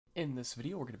In this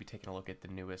video, we're going to be taking a look at the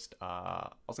newest, I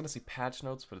was going to say patch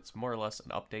notes, but it's more or less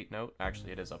an update note.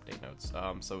 Actually, it is update notes.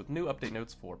 So new update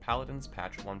notes for Paladins,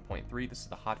 patch 1.3. This is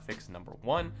the hotfix number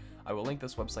 1. I will link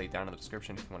this website down in the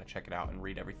description if you want to check it out and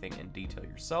read everything in detail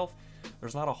yourself.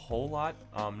 There's not a whole lot,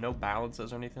 no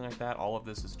balances or anything like that. All of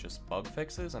this is just bug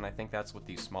fixes, and I think that's what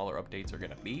these smaller updates are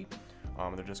going to be.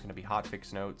 They're just going to be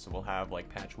hotfix notes, so we'll have like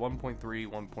patch 1.3,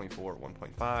 1.4,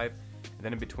 1.5, and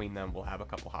then in between them we'll have a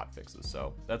couple hotfixes.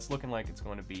 So that's looking like it's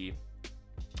going to be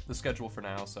the schedule for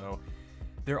now. So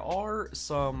there are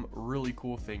some really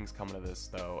cool things coming to this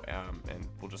though, and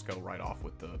we'll just go right off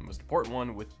with the most important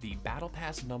one, with the Battle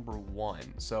Pass number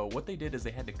 1. So what they did is they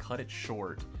had to cut it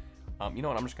short. You know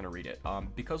what, I'm just going to read it.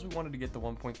 Because we wanted to get the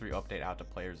 1.3 update out to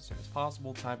players as soon as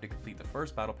possible, time to complete the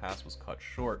first Battle Pass was cut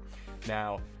short.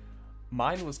 Now,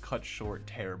 mine was cut short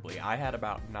terribly. I had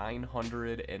about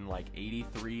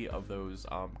 983 of those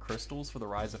crystals for the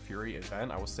Rise of Fury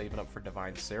event. I was saving up for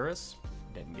Divine Cirrus.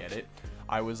 Didn't get it.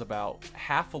 I was about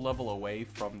half a level away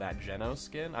from that Geno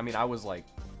skin. I mean, I was like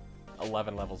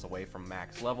 11 levels away from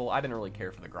max level. I didn't really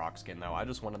care for the Grok skin though. I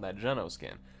just wanted that Geno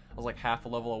skin. I was like half a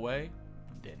level away.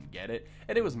 Didn't get it.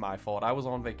 And it was my fault. I was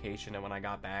on vacation, and when I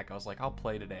got back, I was like, I'll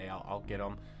play today. I'll get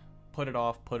them. Put it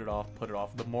off.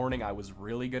 The morning I was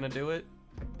really gonna do it,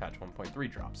 patch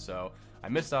 1.3 drops. So I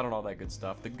missed out on all that good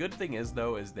stuff. The good thing is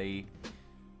though, is they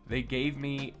gave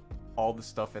me all the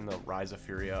stuff in the Rise of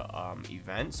Furia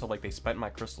event. So like they spent my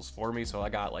crystals for me. So I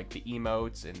got like the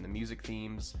emotes and the music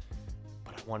themes,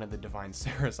 but I wanted the Divine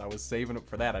Cirrus. I was saving up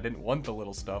for that. I didn't want the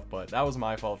little stuff, but that was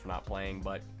my fault for not playing.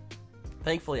 But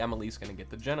thankfully I'm at least gonna get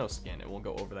the Geno skin, and we'll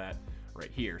go over that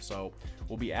right here. So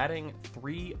we'll be adding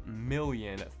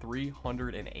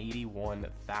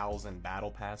 3,381,000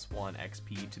 Battle Pass 1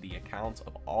 XP to the accounts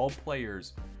of all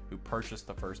players who purchased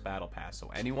the first Battle Pass.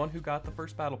 So anyone who got the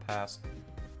first Battle Pass,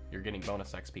 you're getting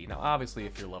bonus XP. Now obviously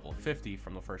if you're level 50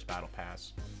 from the first Battle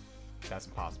Pass, that's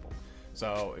impossible.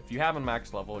 So if you haven't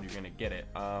max leveled, you're gonna get it.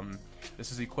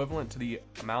 This is equivalent to the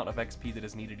amount of XP that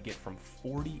is needed to get from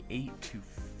 48 to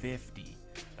 50.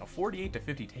 Now 48 to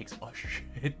 50 takes a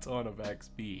shit ton of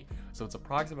XP, so it's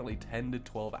approximately 10 to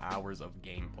 12 hours of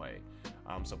gameplay.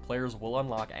 So players will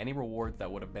unlock any rewards that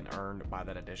would have been earned by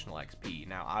that additional XP.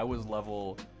 Now I was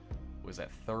at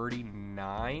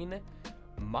 39.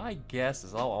 My guess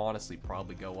is I'll honestly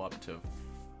probably go up to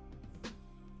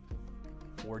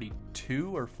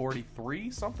 42 or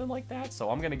 43, something like that. So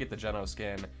I'm gonna get the Geno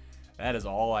skin. That is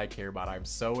all I care about. I'm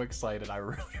so excited. I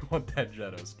really want that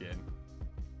Geno skin.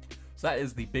 So that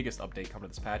is the biggest update coming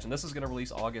to this patch, and this is going to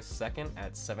release August 2nd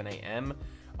at 7 a.m.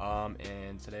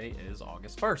 And today is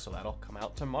August 1st, so that'll come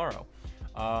out tomorrow.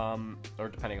 Or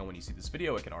depending on when you see this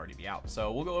video, it could already be out.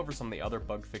 So we'll go over some of the other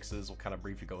bug fixes. We'll kind of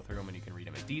briefly go through them, and you can read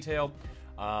them in detail.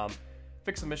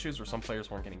 Fix some issues where some players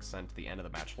weren't getting sent to the end of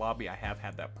the match lobby. I have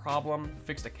had that problem.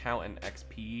 Fixed account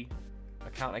XP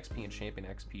and champion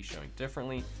XP showing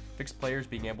differently. Fixed players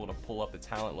being able to pull up the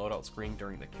talent loadout screen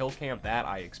during the kill cam. That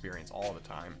I experience all the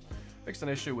time. Fixed an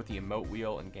issue with the emote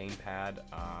wheel and gamepad.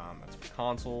 That's for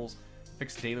consoles.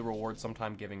 Fixed daily rewards,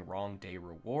 sometime giving wrong day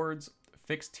rewards.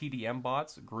 Fixed TDM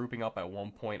bots grouping up at one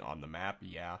point on the map.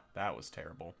 Yeah, that was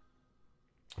terrible.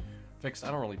 Fixed, I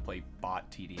don't really play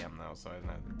bot TDM though, so I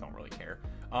don't really care.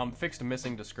 Fixed a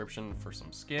missing description for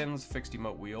some skins. Fixed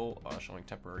emote wheel showing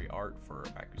temporary art for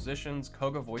acquisitions.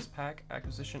 Koga voice pack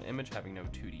acquisition image having no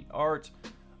 2D art.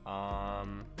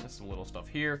 There's some little stuff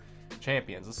here.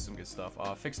 Champions, this is some good stuff.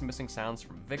 Fixed missing sounds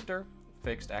from Victor.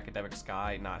 Fixed Academic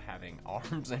Sky not having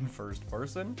arms in first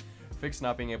person. Fixed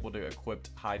not being able to equip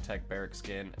high-tech barrack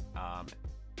skin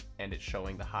and it's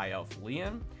showing the high elf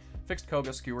Leon. Fixed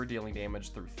Koga skewer dealing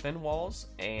damage through thin walls,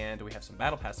 and we have some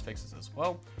battle pass fixes as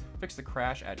well. Fixed the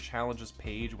crash at challenges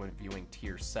page when viewing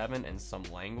tier 7 in some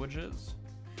languages.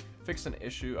 Fixed an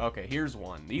issue, okay, here's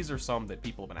one. These are some that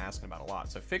people have been asking about a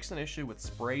lot. So fixed an issue with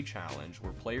spray challenge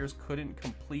where players couldn't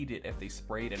complete it if they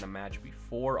sprayed in a match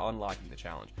before unlocking the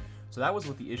challenge. So that was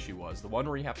what the issue was. The one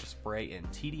where you have to spray in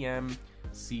TDM,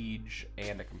 Siege,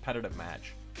 and a competitive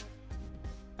match.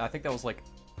 I think that was like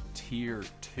tier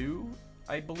 2,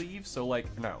 I believe. So like,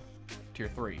 no,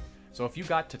 tier 3. So if you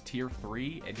got to tier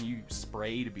 3 and you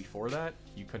sprayed before that,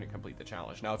 you couldn't complete the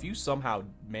challenge. Now, if you somehow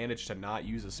managed to not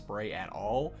use a spray at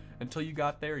all until you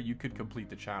got there, you could complete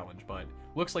the challenge. But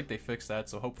looks like they fixed that,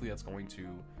 so hopefully that's going to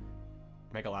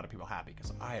make a lot of people happy,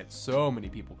 because I had so many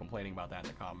people complaining about that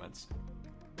in the comments.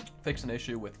 Fix an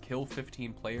issue with kill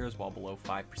 15 players while below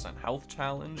 5% health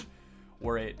challenge,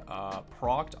 where it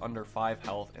procced under 5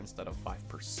 health instead of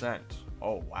 5%.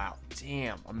 Oh wow,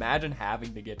 damn, imagine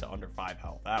having to get to under 5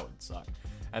 health, that would suck.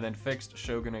 and then fixed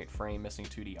Shogunate frame missing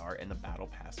 2D art in the Battle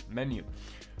Pass menu.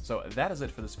 So that is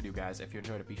it for this video, guys. If you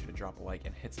enjoyed it, be sure to drop a like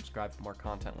and hit subscribe for more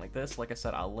content like this. Like I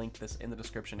said, I'll link this in the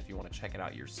description if you want to check it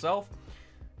out yourself.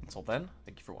 Until then,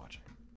 thank you for watching.